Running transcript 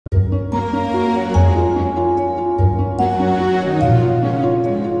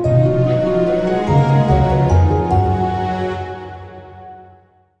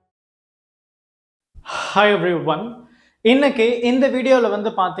Hi everyone. இன்னைக்கு இந்த வீடியோல வந்து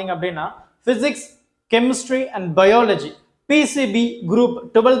பாத்தீங்க அப்படின்னா physics, chemistry and biology PCB group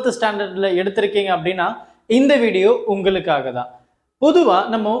 12th ஸ்டாண்டர்ட்ல எடுத்திருக்கீங்க அப்படின்னா இந்த வீடியோ உங்களுக்காக தான். பொதுவா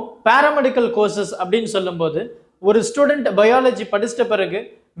நம்ம paramedical courses அப்படின்னு சொல்லும்போது ஒரு ஸ்டூடெண்ட் பயாலஜி படிச்சிட்ட பிறகு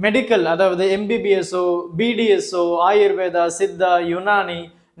மெடிக்கல் அதாவது MBBSஓ BDSஓ ஆயுர்வேதா சித்தா யுனானி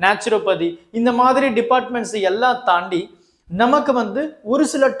நேச்சுரோபதி இந்த மாதிரி டிபார்ட்மெண்ட்ஸ் எல்லாம் தாண்டி நமக்கு வந்து ஒரு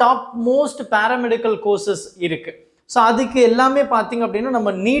சில டாப் மோஸ்ட் பாராமெடிக்கல் கோர்சஸ் இருக்கு. ஸோ அதுக்கு எல்லாமே பார்த்தீங்க அப்படின்னா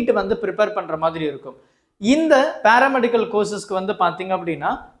நம்ம நீட் வந்து ப்ரிப்பேர் பண்ணுற மாதிரி இருக்கும். இந்த பாராமெடிக்கல் கோர்சஸ்க்கு வந்து பார்த்தீங்க அப்படின்னா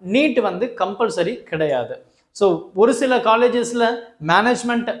நீட் வந்து கம்பல்சரி கிடையாது. ஸோ ஒரு சில காலேஜஸில்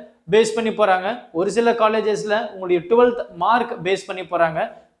மேனேஜ்மெண்ட் பேஸ் பண்ணி போகிறாங்க, ஒரு சில காலேஜஸில் உங்களுடைய 12th மார்க் பேஸ் பண்ணி போகிறாங்க.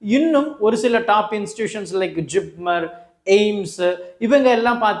 இன்னும் ஒரு சில top institutions like JIPMER AIIMS இவங்க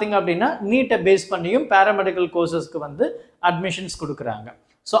எல்லாம் பார்த்தீங்க அப்படின்னா நீட்டை பேஸ் பண்ணியும் பாராமெடிக்கல் கோர்சஸ்க்கு வந்து அட்மிஷன்ஸ் கொடுக்குறாங்க.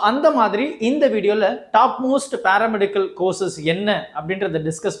 ஸோ அந்த மாதிரி இந்த வீடியோவில் டாப் மோஸ்ட் பாராமெடிக்கல் கோர்சஸ் என்ன அப்படின்றத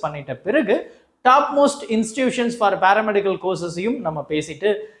டிஸ்கஸ் பண்ணிட்ட பிறகு top most institutions for paramedical கோர்சஸையும் நம்ம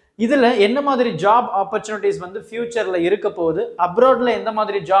பேசிட்டு இதில் என்ன மாதிரி ஜாப் ஆப்பர்ச்சுனிட்டிஸ் வந்து ஃபியூச்சரில் இருக்க போகுது, அப்ராடில் எந்த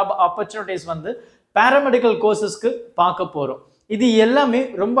மாதிரி ஜாப் ஆப்பர்ச்சுனிட்டிஸ் வந்து பாராமெடிக்கல் கோர்சஸ்க்கு பார்க்க போகிறோம். இது எல்லாமே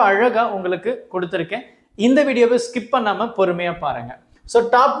ரொம்ப அழகாக உங்களுக்கு கொடுத்துருக்கேன். இந்த வீடியோவை ஸ்கிப் பண்ணாமல் பொறுமையாக பாருங்கள். So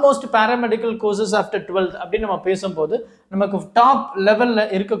top most paramedical courses after 12th அப்படின்னு நம்ம பேசும்போது நமக்கு டாப்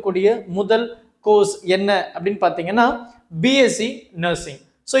லெவலில் இருக்கக்கூடிய முதல் கோர்ஸ் என்ன அப்படின்னு பார்த்தீங்கன்னா பிஎஸ்சி நர்சிங்.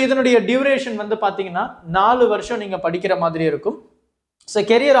 ஸோ இதனுடைய டியூரேஷன் வந்து பார்த்தீங்கன்னா 4 வருஷம் நீங்கள் படிக்கிற மாதிரி இருக்கும். So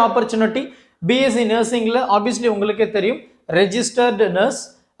career opportunity BSc நர்சிங்கில் obviously உங்களுக்கே தெரியும், registered nurse,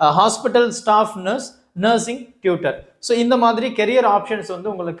 hospital staff nurse, nursing tutor. So இந்த மாதிரி கெரியர் ஆப்ஷன்ஸ்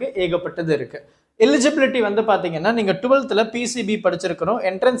வந்து உங்களுக்கு ஏகப்பட்டது இருக்குது. எலிஜிபிலிட்டி வந்து பார்த்தீங்கன்னா நீங்கள் 12th பிசிபி படிச்சிருக்கணும்.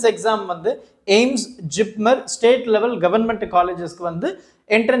 என்ட்ரன்ஸ் எக்ஸாம் வந்து AIIMS, JIPMER, state level government காலேஜஸ்க்கு வந்து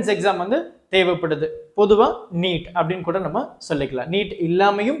என்ட்ரன்ஸ் எக்ஸாம் வந்து தேவைப்படுது. பொதுவாக நீட் அப்படின்னு கூட நம்ம சொல்லிக்கலாம். நீட்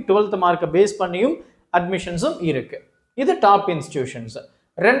இல்லாமையும் 12th மார்க்கை பேஸ் பண்ணியும் அட்மிஷன்ஸும் இருக்குது. இது டாப் இன்ஸ்டிடியூஷன்ஸ்.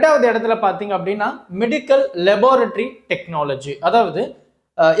 ரெண்டாவது இடத்துல பார்த்தீங்க அப்படின்னா மெடிக்கல் லெபார்டரி டெக்னாலஜி, அதாவது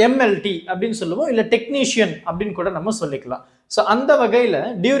எம்எல்டி அப்படின்னு சொல்லுவோம், இல்லை டெக்னீஷியன் அப்படின்னு கூட நம்ம சொல்லிக்கலாம். ஸோ அந்த வகையில்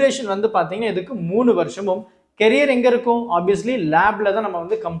டியூரேஷன் வந்து பார்த்தீங்கன்னா இதுக்கு 3 வருஷமும். கெரியர் எங்கே இருக்கும்? ஆப்வியஸ்லி லேபில் தான் நம்ம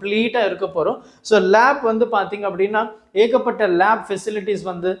வந்து கம்ப்ளீட்டாக இருக்க போகிறோம். ஸோ லேப் வந்து பார்த்தீங்க அப்படின்னா ஏகப்பட்ட லேப் ஃபெசிலிட்டிஸ்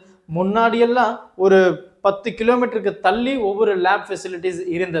வந்து முன்னாடியெல்லாம் ஒரு 10 கிலோமீட்டருக்கு தள்ளி ஒவ்வொரு லேப் ஃபெசிலிட்டிஸ்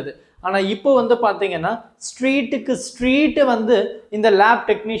இருந்தது. ஆனால் இப்போ வந்து பார்த்தீங்கன்னா ஸ்ட்ரீட்டுக்கு ஸ்ட்ரீட்டு வந்து இந்த லேப்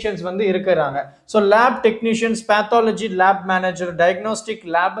டெக்னீஷியன்ஸ் வந்து இருக்கிறாங்க. So lab technicians, pathology lab manager, diagnostic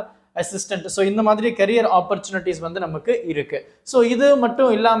lab assistant, so இந்த மாதிரி கரியர் ஆப்பர்ச்சுனிட்டிஸ் வந்து நமக்கு இருக்கு. ஸோ இது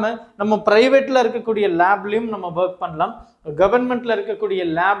மட்டும் இல்லாமல் நம்ம ப்ரைவேட்டில் இருக்கக்கூடிய லேப்லையும் நம்ம ஒர்க் பண்ணலாம், கவர்மெண்ட்ல இருக்கக்கூடிய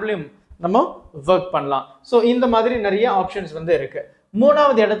லேப்லையும் நம்ம ஒர்க் பண்ணலாம். ஸோ இந்த மாதிரி நிறைய ஆப்ஷன்ஸ் வந்து இருக்கு.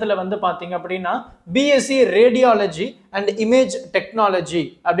 மூணாவது இடத்துல வந்து பார்த்தீங்க அப்படின்னா BSc radiology and image technology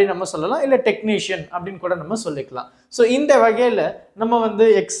அப்படின்னு நம்ம சொல்லலாம், இல்லை டெக்னீஷியன் அப்படின்னு கூட நம்ம சொல்லிக்கலாம். ஸோ இந்த வகையில் நம்ம வந்து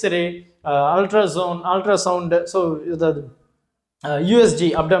எக்ஸ்ரே, அல்ட்ராசவுண்டு, ஸோ இது யூஎஸ்ஜி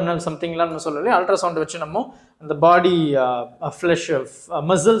அப்டாமினல் சம்திங்லாம் நம்ம சொல்லலையே, அல்ட்ராசவுண்ட் வச்சு நம்ம அந்த பாடி ஃப்ளஷ்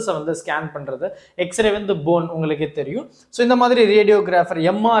மசில்ஸை வந்து ஸ்கேன் பண்ணுறது, எக்ஸ்ரே வந்து போன் உங்களுக்கே தெரியும். ஸோ இந்த மாதிரி radiographer,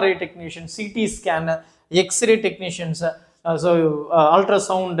 MRI technician, CT scan, x ray technicians, so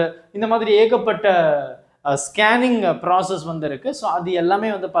ultrasound, இந்த மாதிரி ஏகப்பட்ட ஸ்கேனிங் ப்ராசஸ் வந்து இருக்குது. ஸோ அது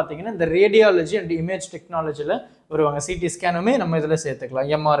எல்லாமே வந்து பார்த்தீங்கன்னா இந்த ரேடியாலஜி அண்ட் இமேஜ் டெக்னாலஜியில் வருவாங்க. சிடி ஸ்கேனுமே நம்ம இதில்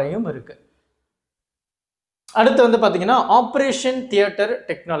சேர்த்துக்கலாம், எம்ஆர்ஐயும் இருக்குது. அடுத்து வந்து பார்த்தீங்கன்னா ஆப்ரேஷன் தியேட்டர்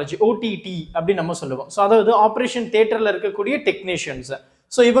டெக்னாலஜி, ஓடிடி அப்படின்னு நம்ம சொல்லுவோம். ஸோ அதாவது ஆப்ரேஷன் தியேட்டரில் இருக்கக்கூடிய டெக்னீஷியன்ஸ்.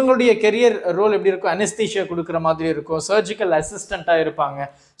 ஸோ இவங்களுடைய கெரியர் ரோல் எப்படி இருக்கும்? அனஸ்தீஷியா கொடுக்குற மாதிரி இருக்கும், சர்ஜிக்கல் அசிஸ்டண்ட்டாக இருப்பாங்க.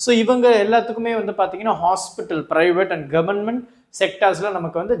 ஸோ இவங்க எல்லாத்துக்குமே வந்து பார்த்தீங்கன்னா ஹாஸ்பிட்டல், ப்ரைவேட் அண்ட் கவர்மெண்ட் செக்டார்ஸில்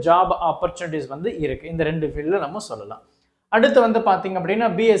நமக்கு வந்து ஜாப் ஆப்பர்ச்சுனிட்டிஸ் வந்து இருக்குது. இந்த 2 ஃபீல்டில் நம்ம சொல்லலாம். அடுத்து வந்து பார்த்தீங்க அப்படின்னா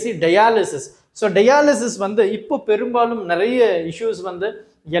பிஎஸ்சி டயாலிசிஸ். ஸோ டயாலிசிஸ் வந்து இப்போ பெரும்பாலும் நிறைய இஷ்யூஸ் வந்து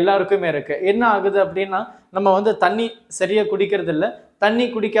எல்லாருக்குமே இருக்கு. என்ன ஆகுது அப்படின்னா நம்ம வந்து தண்ணி சரியாக குடிக்கிறது இல்லை, தண்ணி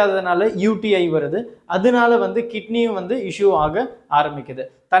குடிக்காததுனால யூடிஐ வருது, அதனால வந்து கிட்னியும் வந்து இஷ்யூ ஆக ஆரம்பிக்குது.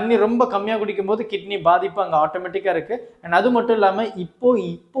 தண்ணி ரொம்ப கம்மியாக குடிக்கும் போது கிட்னி பாதிப்பு அங்கே ஆட்டோமேட்டிக்காக இருக்குது. அண்ட் அது மட்டும் இல்லாமல் இப்போ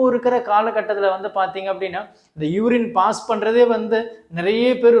இருக்கிற காலகட்டத்தில் வந்து பார்த்தீங்க அப்படின்னா இந்த யூரின் பாஸ் பண்ணுறதே வந்து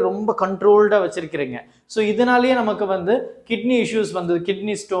நிறைய பேர் ரொம்ப கண்ட்ரோல்டாக வச்சுருக்கிறீங்க. ஸோ இதனாலேயே நமக்கு வந்து கிட்னி இஷ்யூஸ் வந்து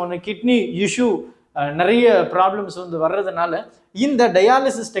கிட்னி ஸ்டோனு, கிட்னி இஷ்யூ நிறைய ப்ராப்ளம்ஸ் வந்து வர்றதுனால இந்த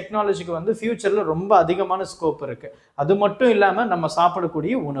டயாலிசிஸ் டெக்னாலஜிக்கு வந்து ஃபியூச்சரில் ரொம்ப அதிகமான ஸ்கோப் இருக்குது. அது மட்டும் இல்லாமல் நம்ம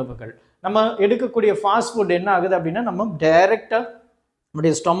சாப்பிடக்கூடிய உணவுகள், நம்ம எடுக்கக்கூடிய ஃபாஸ்ட் ஃபுட் என்ன ஆகுது அப்படின்னா நம்ம டைரெக்டாக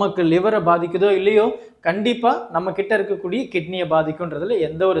நம்முடைய ஸ்டொமக்கு, லிவரை பாதிக்குதோ இல்லையோ கண்டிப்பாக நம்ம கிட்ட இருக்கக்கூடிய கிட்னியை பாதிக்கும்ன்றதுல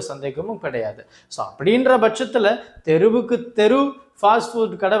எந்த ஒரு சந்தேகமும் கிடையாது. ஸோ அப்படின்ற பட்சத்தில் தெருவுக்கு தெரு ஃபாஸ்ட்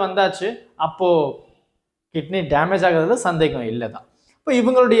ஃபுட் கடை வந்தாச்சு. அப்போது கிட்னி டேமேஜ் ஆகிறதுல சந்தேகம் இல்லை தான். இப்போ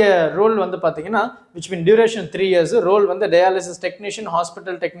இவங்களுடைய ரோல் வந்து பார்த்தீங்கன்னா which mean duration 3 years, role வந்து dialysis technician,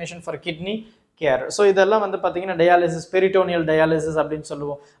 hospital technician for kidney care. So இதெல்லாம் வந்து பார்த்தீங்கன்னா டயாலிசிஸ், பெரிட்டோனியல் டயாலிசிஸ் அப்படின்னு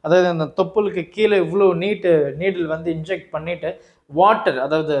சொல்லுவோம். அதாவது அந்த தொப்புளுக்கு கீழே இவ்வளோ நீடில் வந்து இன்ஜெக்ட் பண்ணிட்டு வாட்டர்,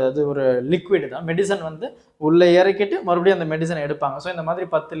 அதாவது அது ஒரு லிக்விட் தான், மெடிசன் வந்து உள்ளே இறக்கிட்டு மறுபடியும் அந்த மெடிசனை எடுப்பாங்க. ஸோ இந்த மாதிரி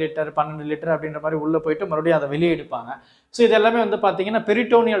 10 லிட்டர் 12 லிட்டர் அப்படின்ற மாதிரி உள்ளே போயிட்டு மறுபடியும் அதை வெளியே எடுப்பாங்க. ஸோ இது எல்லாமே வந்து பார்த்தீங்கன்னா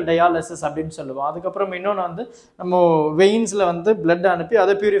பெரிட்டோனியல் டயாலிசிஸ் அப்படின்னு சொல்லுவோம். அதுக்கப்புறம் இன்னொன்று வந்து நம்ம வெயின்ஸில் வந்து பிளட் அனுப்பி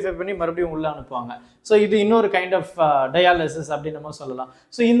அதை பியூரிஃபை பண்ணி மறுபடியும் உள்ளே அனுப்புவாங்க. ஸோ இது இன்னொரு கைண்ட் ஆஃப் டயாலிசிஸ் அப்படின்னு நம்ம சொல்லலாம்.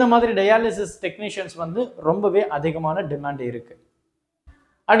 ஸோ இந்த மாதிரி டயாலிசிஸ் டெக்னீஷியன்ஸ் வந்து ரொம்பவே அதிகமான டிமாண்ட் இருக்குது.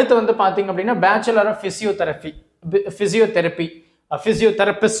 அடுத்து வந்து பார்த்தீங்க அப்படின்னா பேச்சுலர் ஆஃப்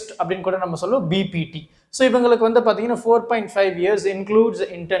ஃபிசியோதெரபிஸ்ட் அப்படின்னு கூட நம்ம சொல்லுவோம், பிபிடி. ஸோ இவங்களுக்கு வந்து பார்த்தீங்கன்னா 4.5 years இன்க்ளூட்ஸ்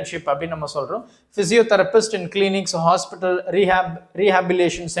இன்டர்ன்ஷிப் அப்படின்னு நம்ம சொல்கிறோம். ஃபிசியோதெரபிஸ்ட் இன் கிளினிக்ஸ், ஹாஸ்பிட்டல்,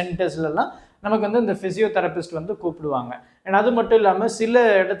 ரீஹாபிலேஷன் சென்டர்ஸ்லாம் நமக்கு வந்து இந்த ஃபிசியோதெரபிஸ்ட் வந்து கூப்பிடுவாங்க. அண்ட் அது மட்டும் இல்லாமல் சில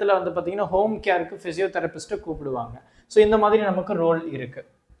இடத்துல வந்து பார்த்தீங்கன்னா ஹோம் கேருக்கு ஃபிசியோதெரபிஸ்ட்டை கூப்பிடுவாங்க. ஸோ இந்த மாதிரி நமக்கு ரோல் இருக்குது.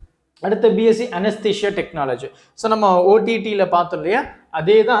 அடுத்து பிஎஸ்சி அனஸ்தீஷியா டெக்னாலஜி. ஸோ நம்ம ஓடிடியில் பார்த்தோம் இல்லையா,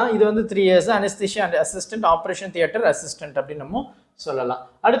 அதே தான் இது வந்து 3 years anaesthesia and assistant, operation theatre assistant அப்படின்னு நம்ம சொல்லலாம்.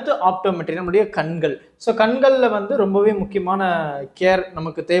 அடுத்து ஆப்டோமெட்ரி, நம்முடைய கண்கள். ஸோ கண்களில் வந்து ரொம்பவே முக்கியமான கேர்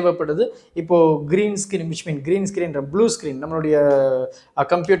நமக்கு தேவைப்படுது. இப்போது க்ரீன் ஸ்க்ரீன், ப்ளூ ஸ்க்ரீன், நம்மளுடைய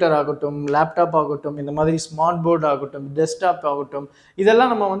கம்ப்யூட்டர் ஆகட்டும், லேப்டாப் ஆகட்டும், இந்த மாதிரி ஸ்மார்ட் போர்டு ஆகட்டும், டெஸ்க்டாப் ஆகட்டும்,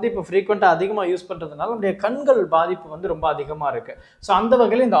 இதெல்லாம் நம்ம வந்து இப்போ ஃப்ரீக்வெண்ட்டாக அதிகமாக யூஸ் பண்ணுறதுனால நம்முடைய கண்கள் பாதிப்பு வந்து ரொம்ப அதிகமாக இருக்குது. ஸோ அந்த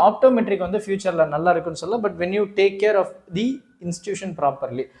வகையில் இந்த ஆப்டோமெட்ரிக் வந்து ஃபியூச்சரில் நல்லா இருக்குன்னு சொல்லலாம். But when you take care of the institution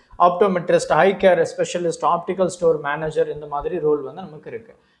properly, optometrist, high care specialist, optical store manager, இந்த மாதிரி ரோல் வந்து நமக்கு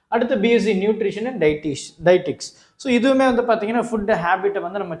இருக்குது. அடுத்து BSc nutrition and dietetics. So இதுவுமே வந்து பார்த்தீங்கன்னா ஃபுட் ஹேபிட்டை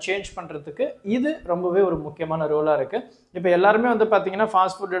வந்து நம்ம சேஞ்ச் பண்ணுறதுக்கு இது ரொம்பவே ஒரு முக்கியமான ரோலாக இருக்குது. இப்போ எல்லாருமே வந்து பார்த்தீங்கன்னா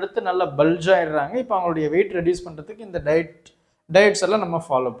ஃபாஸ்ட் ஃபுட் எடுத்து நல்லா பல்ஜ் ஆகிடுறாங்க. இப்போ அவங்களுடைய வெயிட் ரெடியூஸ் பண்ணுறதுக்கு இந்த டயட்ஸ் எல்லாம் நம்ம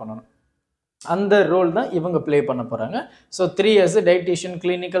ஃபாலோ பண்ணணும். அந்த ரோல் தான் இவங்க ப்ளே பண்ண போகிறாங்க. So 3 years dietitian,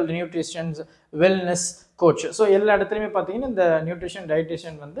 clinical nutritions, wellness coach. So எல்லா இடத்துலையுமே பார்த்தீங்கன்னா இந்த நியூட்ரிஷன்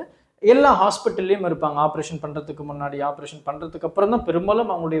டைட்டிஷியன் வந்து எல்லா ஹாஸ்பிட்டல்லையும் இருப்பாங்க. ஆப்ரேஷன் பண்ணுறதுக்கு முன்னாடி, ஆப்ரேஷன் பண்ணுறதுக்கு அப்புறம் தான்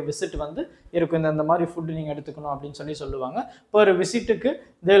பெரும்பாலும் அவங்களுடைய விசிட் வந்து இருக்கும். இந்த மாதிரி ஃபுட்டு நீங்கள் எடுத்துக்கணும் அப்படின்னு சொல்லுவாங்க. Per விசிட்டுக்கு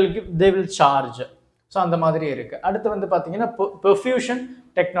they will charge. So அந்த மாதிரி இருக்குது. அடுத்து வந்து பார்த்தீங்கன்னா பெர்ஃபியூஷன்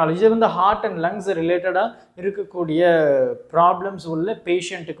டெக்னாலஜி. இது வந்து ஹார்ட் அண்ட் லங்ஸ் ரிலேட்டடாக இருக்கக்கூடிய ப்ராப்ளம்ஸ் உள்ள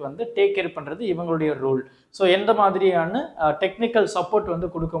பேஷண்ட்டுக்கு வந்து டேக் கேர் பண்ணுறது இவங்களுடைய ரோல். ஸோ எந்த மாதிரியான டெக்னிக்கல் சப்போர்ட் வந்து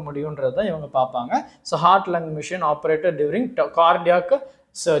கொடுக்க முடியுன்றது தான் இவங்க பார்ப்பாங்க. So heart lung machine operator during cardiac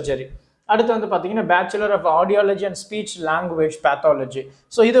surgery. அடுத்து வந்து பார்த்தீங்கன்னா bachelor of audiology and speech language pathology.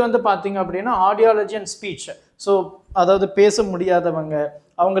 So இது வந்து பார்த்தீங்க அப்படின்னா ஆடியாலஜி அண்ட் ஸ்பீச். ஸோ அதாவது பேச முடியாதவங்க,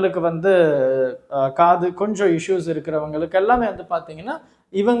 அவங்களுக்கு வந்து காது கொஞ்சம் இஷ்யூஸ் இருக்கிறவங்களுக்கு எல்லாமே வந்து பார்த்தீங்கன்னா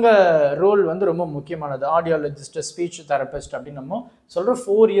இவங்க ரோல் வந்து ரொம்ப முக்கியமானது. ஆடியாலஜிஸ்ட், ஸ்பீச் தெரபிஸ்ட் அப்படின்னு நம்ம சொல்கிற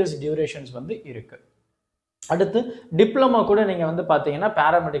 4 years டியூரேஷன்ஸ் வந்து இருக்குது. அடுத்து டிப்ளமா கூட நீங்கள் வந்து பார்த்தீங்கன்னா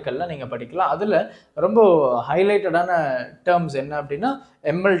பேராமெடிக்கலில் நீங்கள் படிக்கலாம். அதில் ரொம்ப ஹைலைட்டடான டேர்ம்ஸ் என்ன அப்படின்னா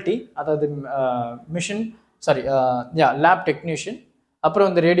எம்எல்டி, அதாவது லேப் டெக்னீஷியன், அப்புறம்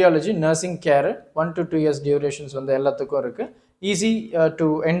வந்து radiology, nursing care, 1 to 2 years durations வந்து எல்லாத்துக்கும் இருக்குது. Easy to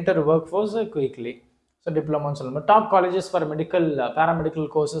enter work force quickly. So டிப்ளமோன்னு சொல்லலாம். Top colleges for paramedical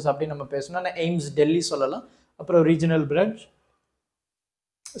courses அப்படின்னு நம்ம பேசணும்னா எய்ம்ஸ் டெல்லி சொல்லலாம். அப்புறம் ரீஜனல் பிரான்ச்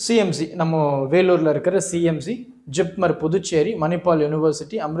சிஎம்சி, நம்ம வேலூரில் இருக்கிற CMC, JIPMER Puducherry, Manipal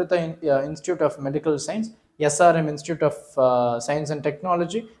university, Amrita institute of medical science, SRM institute of science and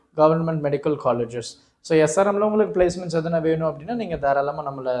technology, government medical colleges. So எஸ்ஆர்எம்ல உங்களுக்கு பிளேஸ்மெண்ட்ஸ் எதனா வேணும் அப்படின்னா நீங்கள் தாராளமாக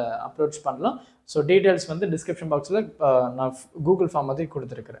நம்மளை அப்ரோச் பண்ணலாம். ஸோ டீட்டெயில்ஸ் வந்து டிஸ்கிரிப்ஷன் பாக்ஸில் நான் கூகுள் ஃபார்ம் மாதிரி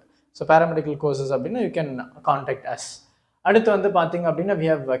கொடுத்துருக்குறேன். ஸோ பேராமெடிக்கல் கோர்சஸ் அப்படின்னா யூ கேன் கான்டாக்ட் அஸ். அடுத்து வந்து பார்த்தீங்க அப்படின்னா வி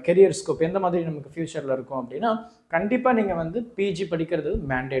ஹவ் கெரியர் ஸ்கோப். எந்த மாதிரி நமக்கு ஃபியூச்சரில் இருக்கும் அப்படின்னா கண்டிப்பாக நீங்கள் வந்து பிஜி படிக்கிறது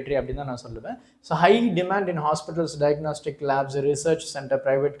மேண்டேட்ரி அப்படின்னு தான் நான் சொல்லுவேன். So high demand in hospitals, diagnostic labs, research centre,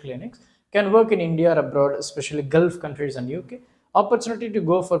 private clinics, can work in India R abroad, especially gulf countries and UK. Opportunity to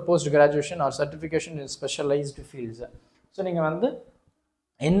go for post graduation R certification in specialised fields. So நீங்கள் வந்து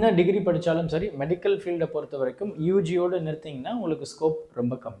என்ன degree படித்தாலும் சரி, medical ஃபீல்டை பொறுத்த வரைக்கும் யூஜியோடு நிறுத்திங்கன்னா உங்களுக்கு scope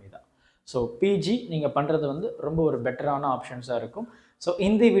ரொம்ப கம்மி தான். ஸோ பிஜி நீங்கள் பண்ணுறது வந்து ரொம்ப ஒரு பெட்டரான ஆப்ஷன்ஸாக இருக்கும். ஸோ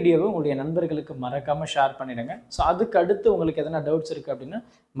இந்த வீடியோவை உங்களுடைய நண்பர்களுக்கு மறக்காமல் ஷேர் பண்ணிடுங்க. ஸோ அதுக்கு அடுத்து உங்களுக்கு எதனா டவுட்ஸ் இருக்குது அப்படின்னா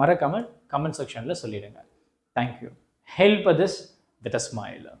மறக்காமல் கமெண்ட் செக்ஷனில் சொல்லிடுங்க. Thank you. Help this with a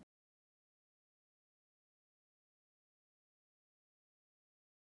smile.